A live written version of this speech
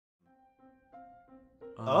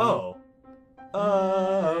Oh.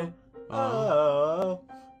 Oh. Oh.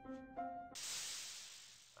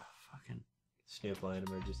 Fucking Snoop Lion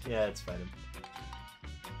emerges. Yeah, it's fine.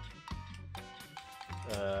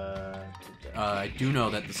 I do know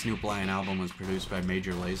that the Snoop Lion album was produced by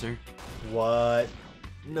Major Lazer. What?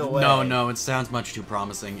 No way. No, it sounds much too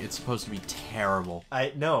promising. It's supposed to be terrible.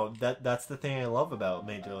 That's the thing I love about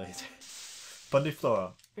Major Lazer. Bundy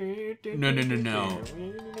Flora. No.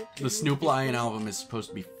 The Snoop Lion album is supposed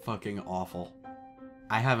to be fucking awful.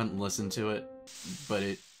 I haven't listened to it, but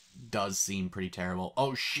it does seem pretty terrible.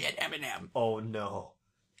 Oh shit, Eminem! Oh no.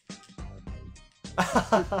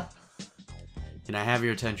 Can I have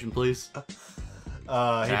your attention, please?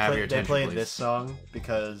 They played this song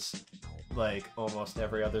because, like, almost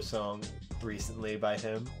every other song recently by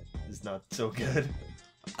him is not so good.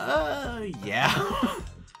 Yeah.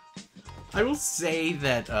 I will say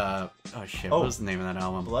that, oh shit, what was the name of that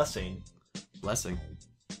album? Blessing. Blessing.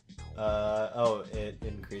 It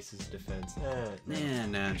increases defense.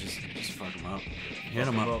 Nah, just fuck him up. Hit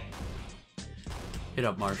him up. Hit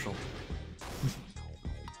up Marshall.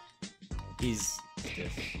 He's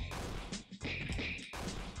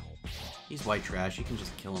white trash. You can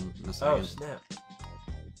just kill him in a second. Oh, snap.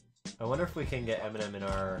 I wonder if we can get Eminem in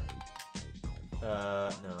our... no.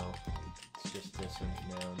 It's just this one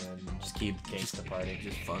now and then. Just keep... Gangsta Party.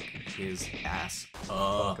 Just fuck his ass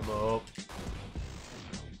up. Fuck him up.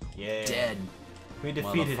 Yeah. Dead. We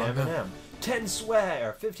defeated Eminem. 10 swag,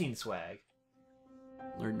 or 15 swag.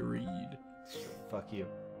 Learn to read. Fuck you.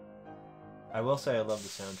 I will say I love the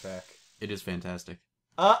soundtrack. It is fantastic.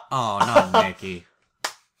 Oh, not Nikki.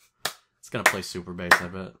 It's gonna play super bass, I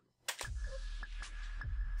bet.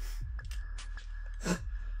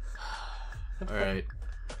 Alright.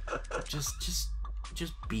 Just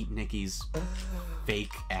beat Nikki's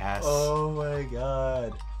fake ass. Oh my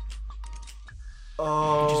god.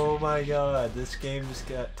 Oh my god. This game just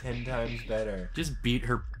got 10 times better. Just beat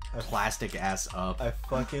her plastic ass up. I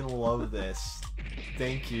fucking love this.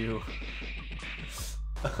 Thank you.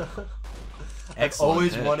 I've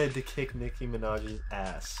always wanted to kick Nicki Minaj's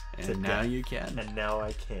ass. And now you can. And now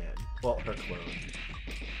I can. Well, her clone.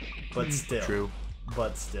 But still. True.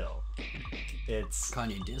 But still. It's...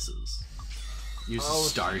 Kanye disses. Uses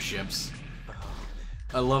starships.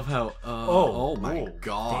 I love how... oh my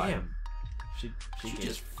god. Damn. She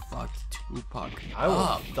just fucked Tupac I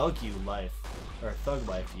will thug you life. Or thug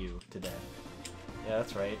life you today. Yeah,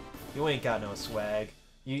 that's right. You ain't got no swag.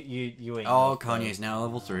 You ain't... Oh, Kanye's now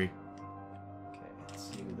level 3. Let's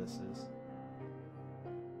see who this is.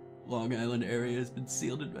 Long Island area has been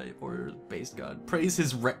sealed by order of the base god. Praise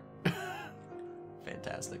his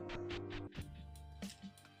Fantastic.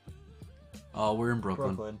 Oh, we're in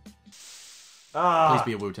Brooklyn. Please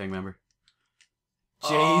be a Wu-Tang member.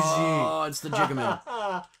 Jay-Z. Oh, it's the Jigga Man.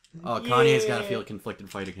 Oh, Kanye's gotta feel conflicted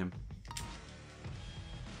fighting him.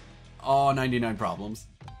 Oh, 99 problems.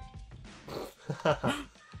 Alright.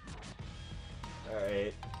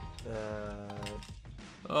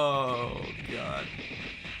 Oh, God.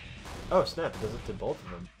 Oh, snap. It does it to both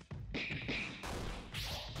of them.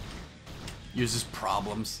 Uses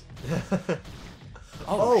problems.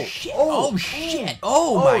 Oh, shit. Oh, shit.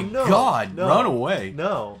 Oh, my God. No, Run away.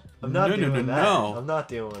 No. I'm not doing that. I'm not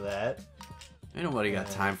dealing with that. Ain't nobody got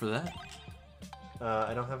time for that.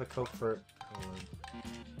 I don't have a Coke for... Hold on.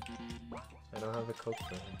 I don't have a Coke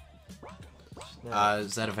for him.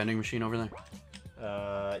 Is that a vending machine over there?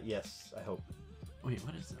 Yes, I hope. Wait,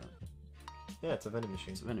 what is that? Yeah, it's a vending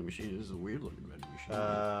machine. It's a vending machine. This is a weird looking vending machine.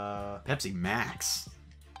 Pepsi Max.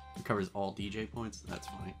 It covers all DJ points. That's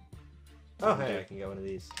funny. Oh, hey, I can get one of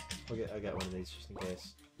these. I got one of these just in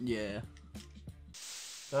case. Yeah.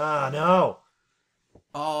 Ah, no!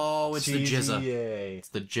 Oh, it's the Jizza. It's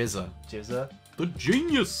the Jizza. Jizza? The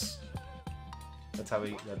genius! That's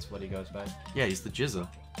what he goes by? Yeah, he's the Jizza.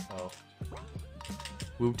 Oh.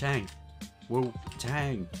 Wu-Tang.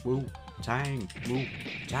 Wu-Tang. Wu-Tang.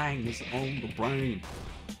 Wu-Tang is on the brain.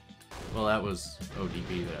 Well, that was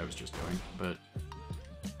ODB that I was just doing, but...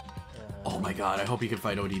 oh my god, I hope you can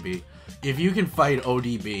fight ODB. If you can fight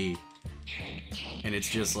ODB, and it's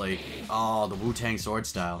just like, oh, the Wu-Tang sword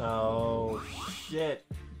style. Oh, shit.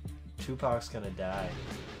 Tupac's gonna die.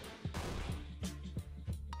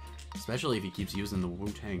 Especially if he keeps using the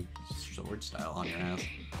Wu-Tang sword style on your ass.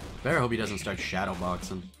 Better hope he doesn't start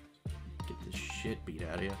shadowboxing. Get this shit beat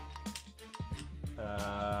out of you.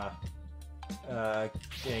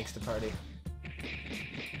 Gangsta Party.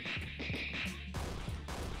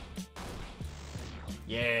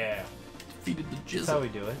 Yeah! Defeated the Jizz. That's how we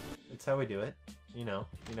do it. That's how we do it. You know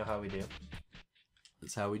how we do.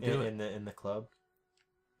 That's how we do it. In the club.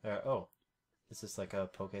 Oh. Is this like a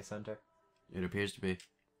Poke Center? It appears to be.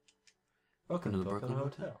 Welcome to the Brooklyn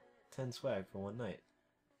Hotel. 10 swag for 1 night.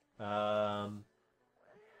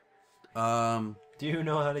 Do you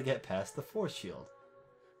know how to get past the force shield?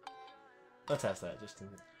 Let's ask that just in...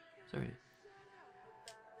 Sorry.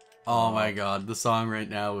 Oh my god, the song right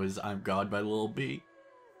now is I'm God by Lil B.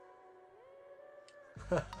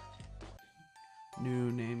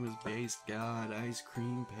 New name was Base God, ice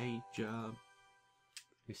cream paint job.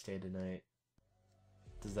 We stay tonight.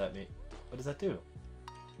 Does that mean... What does that do?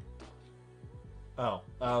 Oh,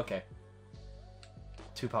 okay.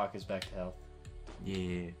 Tupac is back to health.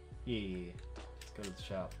 Yeah. Yeah. Let's go to the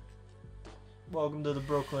shop. Welcome to the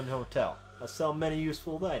Brooklyn Hotel. I sell many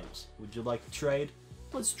useful items. Would you like to trade?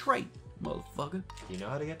 Let's trade, motherfucker. Do you know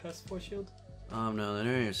how to get past the force shield? No,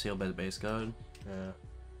 they're not sealed by the base god.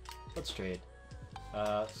 Let's trade.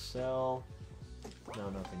 Sell...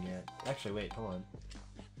 No, nothing yet. Actually, wait, hold on.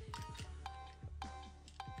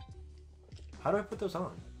 How do I put those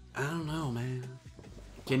on? I don't know, man.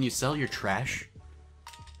 Can you sell your trash?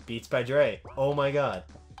 Beats by Dre. Oh my god.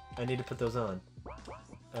 I need to put those on.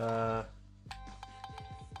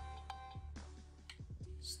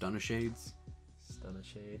 Stunner shades. Stunner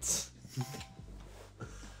shades.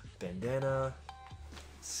 Bandana.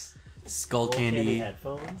 Skull candy.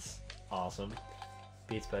 Headphones. Awesome.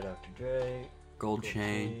 Beats by Dr. Dre. Gold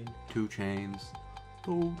chain. 2 chains.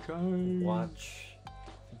 2 chains. Watch.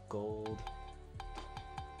 Gold.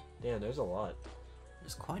 Damn, there's a lot.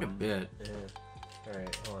 There's quite a bit. Yeah.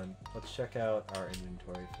 Alright, hold on. Let's check out our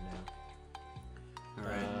inventory for now.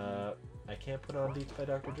 Alright. I can't put on Beats by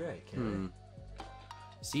Dr. Dre, can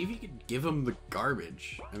I? See if you could give him the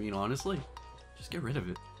garbage. I mean, honestly, just get rid of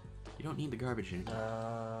it. You don't need the garbage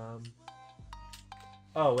anymore.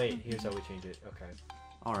 Oh, wait. Here's how we change it. Okay.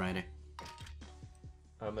 Alrighty.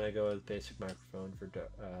 I'm gonna go with basic microphone for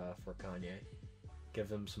Kanye. Give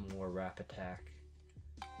him some more rap attack.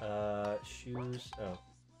 Shoes. Oh.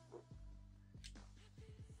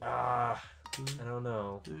 I don't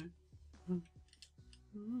know.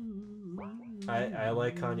 I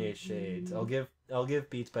like Kanye's shades. I'll give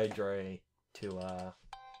Beats by Dre to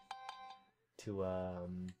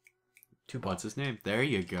What's his name? There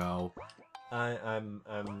you go. I'm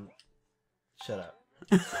shut up.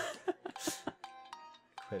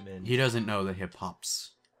 Equipment. He doesn't know the hip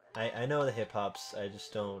hops. I know the hip hops. I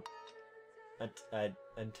just don't.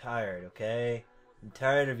 I'm tired. Okay. I'm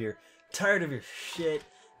tired of your shit.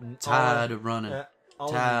 Tired of running.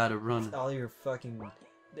 Tired of running. All your fucking.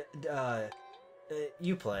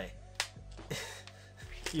 You play.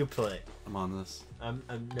 You play. I'm on this. I'm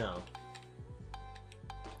no.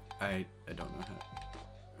 I don't know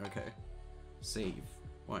how. Okay. Save.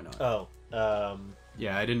 Why not? Oh.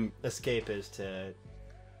 Yeah, I didn't. Escape is to.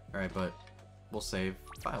 All right, but we'll save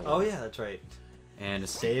file. Oh yeah, that's right. And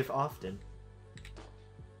save often.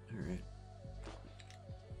 All right.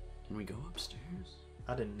 Can we go upstairs?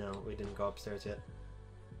 I didn't know we didn't go upstairs yet.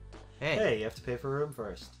 Hey, you have to pay for a room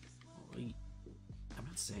first. Wait. I'm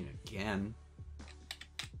not saying again.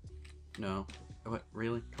 No. What?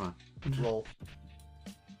 Really? Come on. Roll.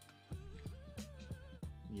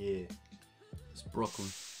 Yeah. It's Brooklyn.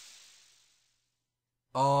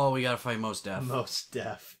 Oh, we gotta fight Mos Def. Mos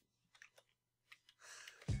Def.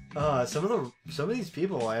 Some of these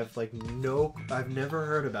people I've never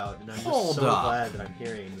heard about, and I'm just so glad that I'm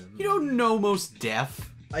hearing them. You don't know Mos Def?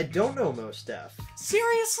 I don't know Mos Def.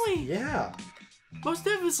 Seriously? Yeah. Mos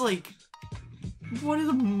Def is like one of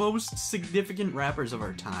the most significant rappers of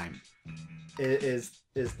our time. Is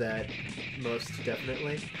that most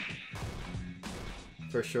definitely?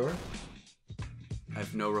 For sure? I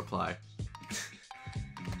have no reply.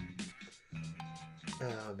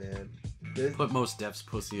 Oh man. Put Mos Def's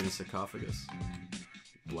pussy in a sarcophagus.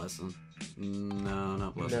 Bless him. No,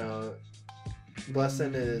 not bless him. No.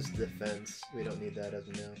 Blessing is defense. We don't need that as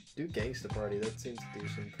of now. Do Gangsta Party. That seems to do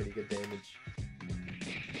some pretty good damage.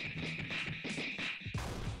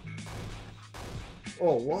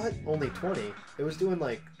 Oh, what? Only 20? It was doing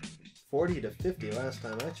like 40 to 50 last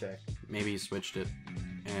time I checked. Maybe he switched it.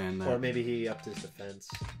 And or maybe he upped his defense.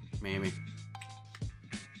 Maybe.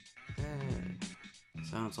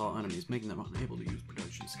 Silence all enemies, making them unable to use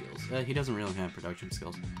production skills. He doesn't really have production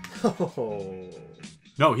skills. Oh.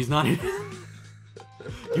 No, he's not.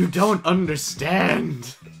 You don't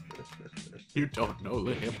understand. You don't know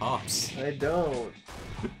the hip hops. I don't.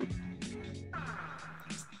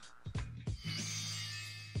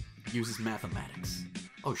 Uses mathematics.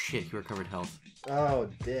 Oh shit, he recovered health. Oh,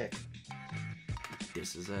 dick.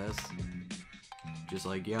 Diss his ass. Just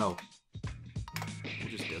like, yo. We'll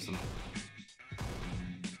just diss him.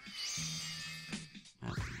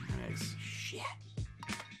 Mathematics. Shit.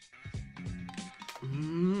 Yeah.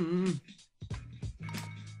 Mm.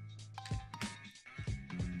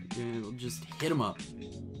 Yeah, we'll just hit him up.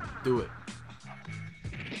 Do it.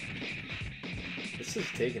 This is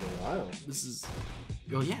taking a while. This is...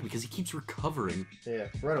 Oh, yeah, because he keeps recovering. Yeah,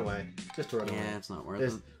 run away. Just run away. Yeah, it's not worth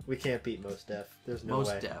it. We can't beat Most Def. There's no way.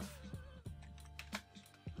 Most Def.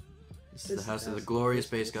 This is the house of the glorious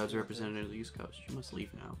base gods represented on the East Coast. You must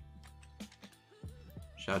leave now.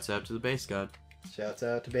 Shouts out to the base god. Shouts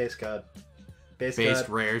out to base god. Base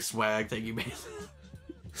rare swag. Thank you, base.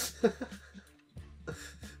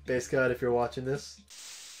 Base god, if you're watching this,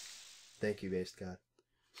 thank you, base god.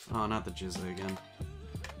 Oh, not the Jizza again.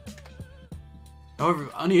 However,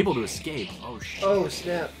 unable to escape. Oh shit. Oh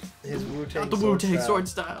snap! His Wu-Tang. Not the Wu-Tang sword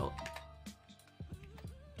style.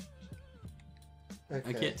 Okay.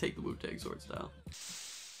 I can't take the Wu-Tang sword style.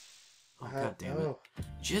 Oh god damn it.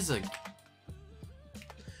 Jizza.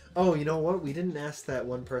 Oh, you know what? We didn't ask that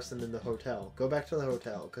one person in the hotel. Go back to the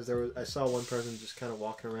hotel, because I saw one person just kind of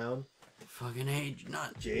walking around. Fucking age,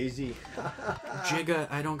 not Jay-Z. Jigga,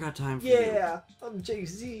 I don't got time for you. Yeah, I'm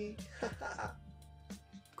Jay-Z.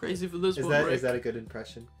 Crazy for this one, Rick. Is that a good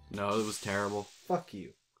impression? No, it was terrible. Fuck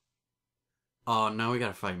you. Oh, now we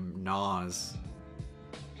gotta fight Nas.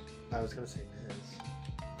 I was gonna say Nas.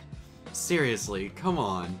 Seriously, come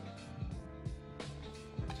on.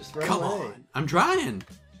 Just run Come away. on. I'm trying.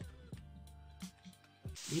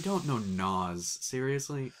 You don't know Nas.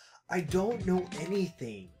 Seriously? I don't know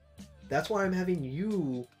anything. That's why I'm having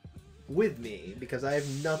you with me, because I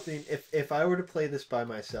have nothing. If I were to play this by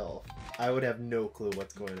myself, I would have no clue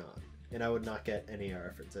what's going on, and I would not get any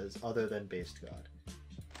references other than Based God.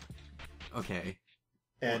 Okay.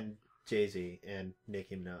 And Jay-Z and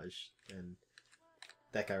Nicki Minaj and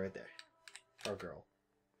that guy right there, or girl.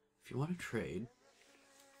 If you want to trade,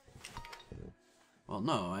 well,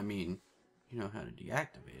 no, I mean, you know how to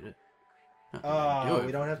deactivate it. Oh,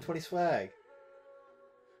 we don't have 20 swag.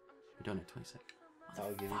 We don't have 20 seconds.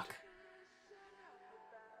 I'll give you.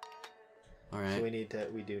 Alright. So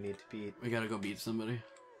we do need to beat. We gotta go beat somebody.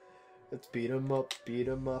 Let's beat him up,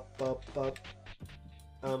 up.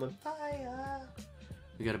 I'm on fire.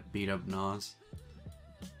 We gotta beat up Nas.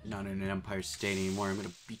 Not in an Empire State anymore. I'm gonna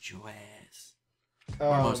beat your ass.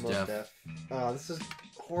 Oh, Most Def. Oh, this is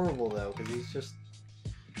horrible though, because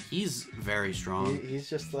he's very strong. He's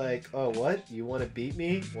just like, oh, what? You want to beat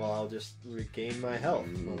me? Well, I'll just regain my health,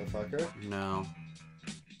 motherfucker. No.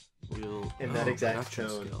 We'll... In that exact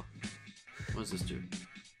tone. Skill. What does this do?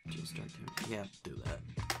 Just start doing... Yeah, do that.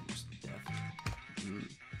 Most Def.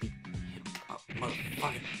 Hit him up,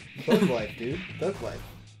 motherfucker. Thug life, dude. Thug life.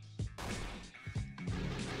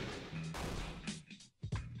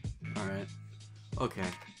 Alright. Okay.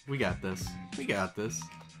 We got this. We got this.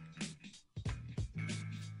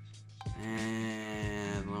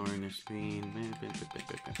 And lowering the speed.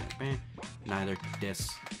 Neither dis.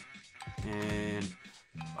 And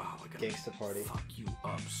oh, we gotta Gangsta party. Fuck you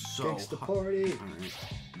up so Gangsta hard. party. Alright.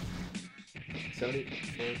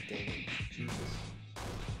 74 damage. Jesus.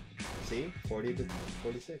 See? 40 to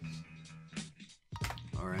 46.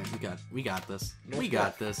 Alright, we got this. Most we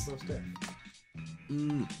got this. Most Def.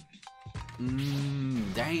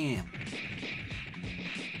 Damn.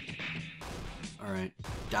 Alright.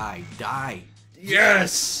 Die.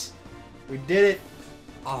 Yes! We did it!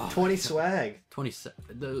 Oh, 20 swag.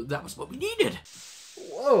 27. That was what we needed.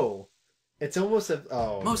 Whoa! It's almost as...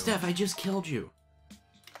 Oh. Most Def, I just killed you.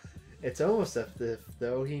 It's almost as if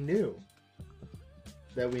though he knew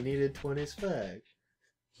that we needed 20 swag.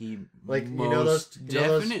 He like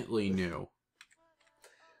definitely knew.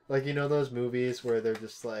 Like, you know those movies where they're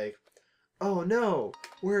just like, oh no,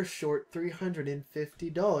 we're short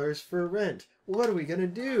 $350 for rent. What are we gonna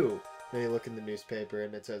do? Then you look in the newspaper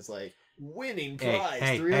and it says like, winning prize,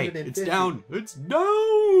 $350. Hey, it's down. It's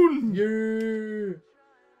down. Yeah.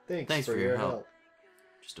 Thanks for your help.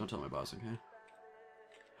 Just don't tell my boss, okay?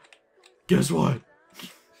 Guess what?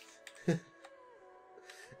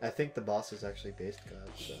 I think the boss is actually Based God,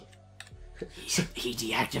 so. He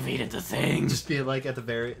deactivated the thing. Just be like at the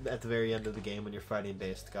very end of the game when you're fighting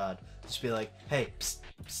Based God. Just be like, hey, psst,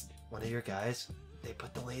 psst, one of your guys, they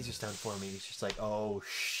put the lasers down for me. He's just like, oh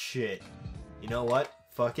shit. You know what?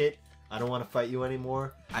 Fuck it. I don't want to fight you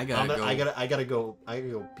anymore. I gotta go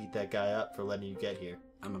beat that guy up for letting you get here.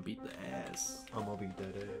 I'm gonna beat the ass. I'm gonna beat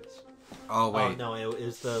that ass. Oh wait. Oh no, it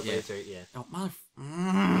was the laser. Yeah. Oh mother.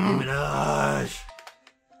 Nicki Minaj.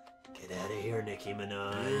 Get out of here, Nicki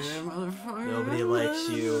Minaj. Nobody likes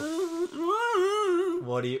you.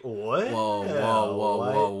 What do you? What? Whoa!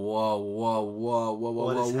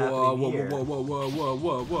 What is happening here?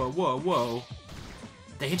 Whoa!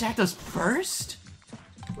 They attacked us first?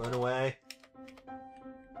 Run away.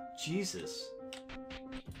 Jesus.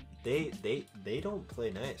 They don't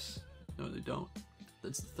play nice. No, they don't.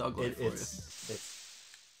 That's the thug life for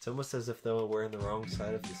It's almost as if though we're in the wrong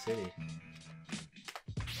side of the city.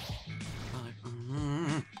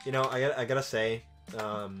 You know, I gotta say,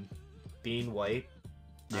 being white,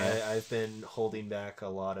 yeah. I've been holding back a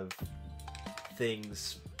lot of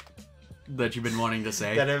things that you've been wanting to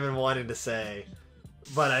say. That I've been wanting to say,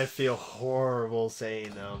 but I feel horrible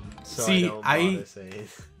saying them. So see, I don't bother saying.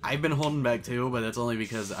 I've been holding back too, but that's only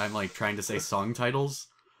because I'm like trying to say song titles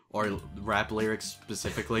or rap lyrics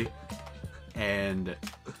specifically, and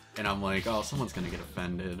I'm like, oh, someone's gonna get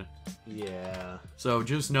offended. Yeah. So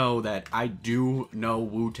just know that I do know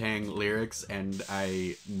Wu-Tang lyrics, and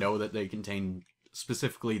I know that they contain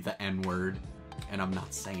specifically the N-word, and I'm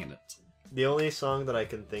not saying it. The only song that I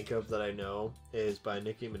can think of that I know is by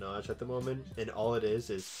Nicki Minaj at the moment, and all it is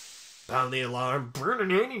pound the alarm,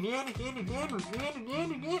 and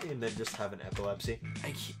then just have an epilepsy.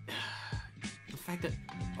 The fact that...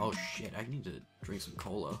 Oh shit, I need to drink some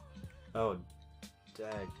cola. Oh,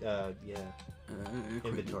 dag. Yeah.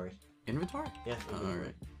 Inventory. Inventory? Yeah.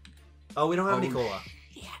 Alright. Oh, we don't have any cola.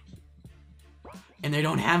 Shit. And they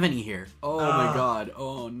don't have any here. Oh my god.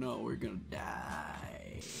 Oh no, we're gonna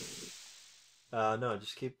die. No,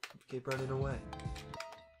 just keep running away.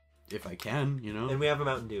 If I can, you know. And we have a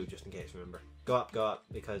Mountain Dew, just in case, remember. Go up,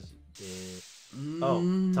 because...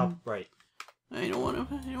 Oh, top right. I don't wanna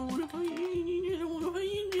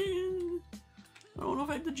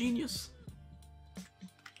fight the genius.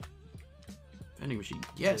 Vending machine.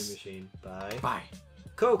 Yes. Vending machine. Bye. Bye.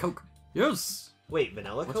 Coke. Yes. Wait,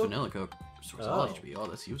 vanilla Coke? What's vanilla Coke? Restores all HP. Oh,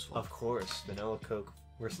 that's useful. Of course, vanilla Coke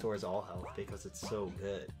restores all health because it's so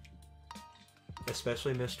good.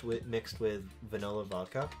 Especially mixed with vanilla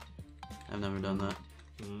vodka. I've never done that.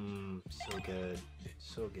 So good.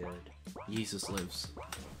 So good. Jesus lives.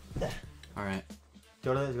 Alright.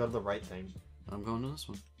 Go to the right thing. I'm going to this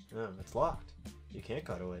one. No, it's locked. You can't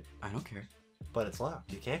go to it. I don't care. But it's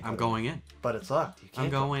locked. You can't go I'm going in. But it's locked. You can't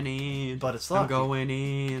I'm going in. But it's locked. I'm going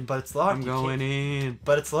in. But it's locked. I'm going in.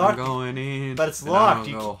 But it's locked. I'm going in. But it's locked.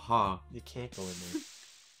 You can't go in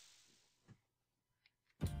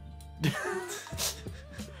there.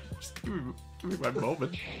 Just give me my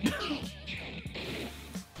moment.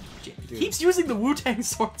 He keeps using the Wu-Tang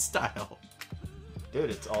sword style. Dude,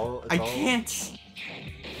 it's all... I can't.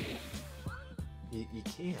 You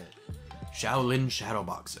can't. Shaolin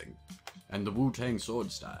shadowboxing and the Wu-Tang sword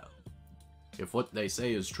style. If what they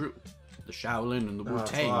say is true, the Shaolin and the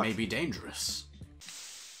Wu-Tang may be dangerous.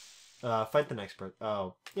 Fight the next person.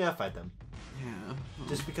 Oh, yeah, fight them. Yeah.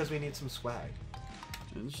 Just because we need some swag.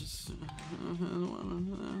 It's just...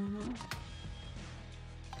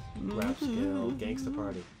 Rap skill, gangsta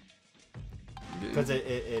party. Because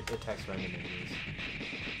it attacks random enemies.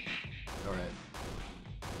 Alright.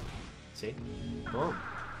 See? Boom.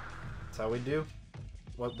 That's how we do.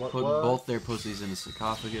 What? Put both their pussies in a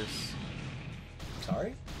sarcophagus.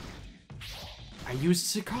 Sorry? I used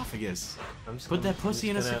sarcophagus. Put that pussy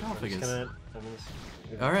in a sarcophagus.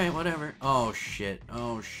 Alright, whatever. Oh shit.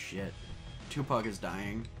 Oh shit. Tupac is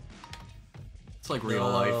dying. It's like real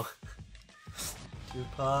life.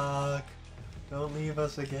 Tupac, don't leave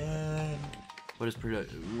us again. What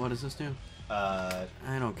does this do? I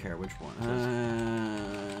don't care which one.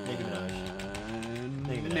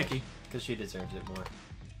 Nicki. Because she deserves it more.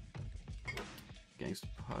 Gangsta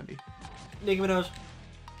party. Nicki Minaj,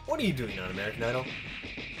 what are you doing on American Idol?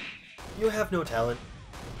 You have no talent.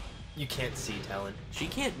 You can't see talent. She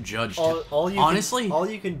can't judge. Honestly, all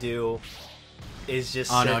you can do is just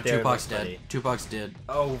sit there. Tupac's dead. Tupac's dead.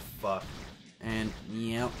 Oh fuck. And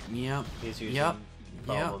yep. He's using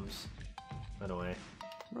problems. Run away.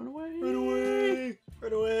 Run away. Run away.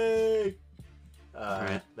 Run away.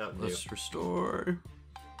 Alright, let's restore.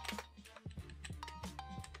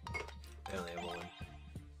 I only have one.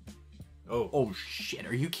 Oh shit,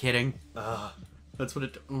 are you kidding? That's what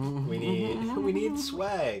it... We need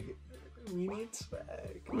swag. We need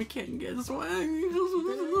swag. We can't get swag.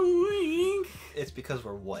 It's because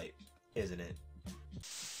we're white, isn't it?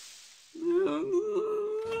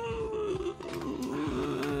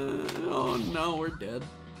 Oh no, we're dead.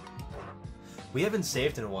 We haven't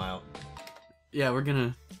saved in a while. Yeah, we're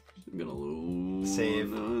gonna lose.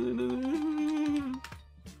 Save.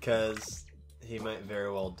 Because he might very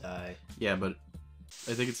well die. Yeah, but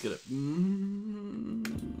I think it's gonna...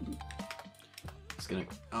 It's gonna...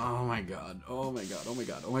 Oh my god. Oh my god. Oh my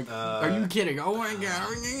god. Oh my god. Are you kidding? Oh my god.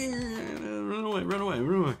 Run away. Run away.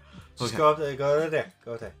 Run away. Just go up there. Go right there.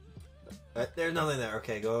 Go there. There's nothing there.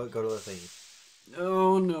 Okay, go to the thingy.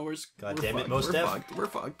 Oh no, God we're damn it, fucked. Most We're Def. fucked. We're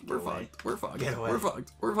fucked. We're Get away. fucked. We're fucked. Get away. We're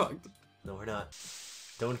fucked. We're fucked. No, we're not.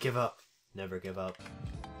 Don't give up. Never give up.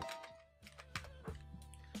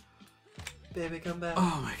 Baby, come back.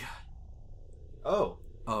 Oh my god. Oh.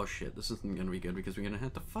 Oh shit, this isn't gonna be good because we're gonna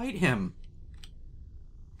have to fight him.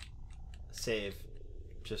 Save.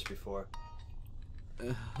 Just before.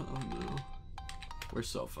 Oh no. We're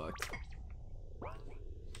so fucked.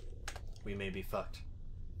 We may be fucked.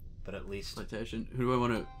 But at least Citation. Who do I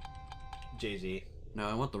want to... Jay-Z. No,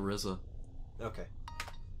 I want the RZA. Okay.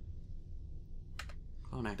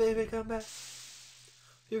 Clone Baby, come back.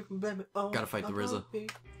 You can blame it on Gotta fight the RZA. me.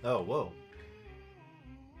 Oh, whoa.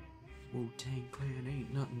 Wu-Tang Clan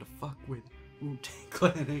ain't nothing to fuck with. Wu-Tang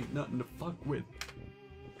Clan ain't nothing to fuck with.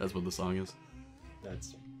 That's what the song is.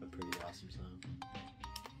 That's a pretty awesome song.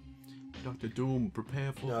 Dr. Doom,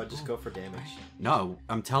 prepare for... No, just go for damage. No,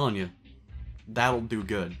 I'm telling you. That'll do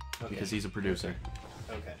good. Okay. Because he's a producer.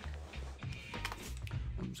 Okay.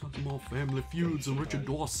 I'm talking more Family Feuds and Richard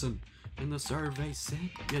Dawson. And the survey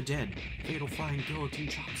said you're dead. Fatal flying guillotine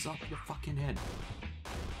chops up your fucking head.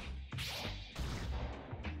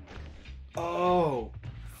 Oh,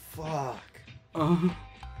 fuck.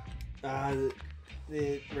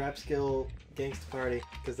 The rap skill gangsta party,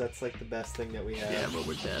 because that's like the best thing that we have. Yeah, but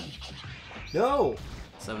we're dead. No!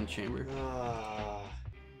 7th chamber.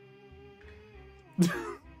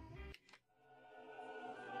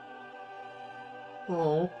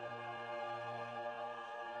 Oh.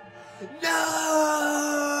 No!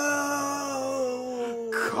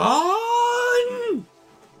 Con!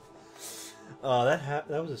 Oh, that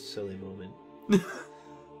was a silly moment.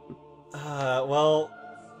 Well,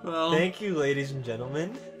 thank you, ladies and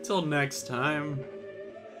gentlemen. Till next time.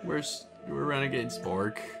 We're Renegade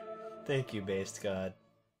Spork. Thank you, based God.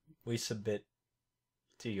 We submit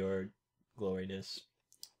to your gloriness.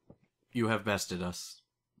 You have bested us,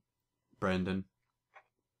 Brandon.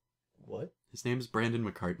 What? His name's Brandon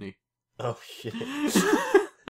McCartney. Oh, shit.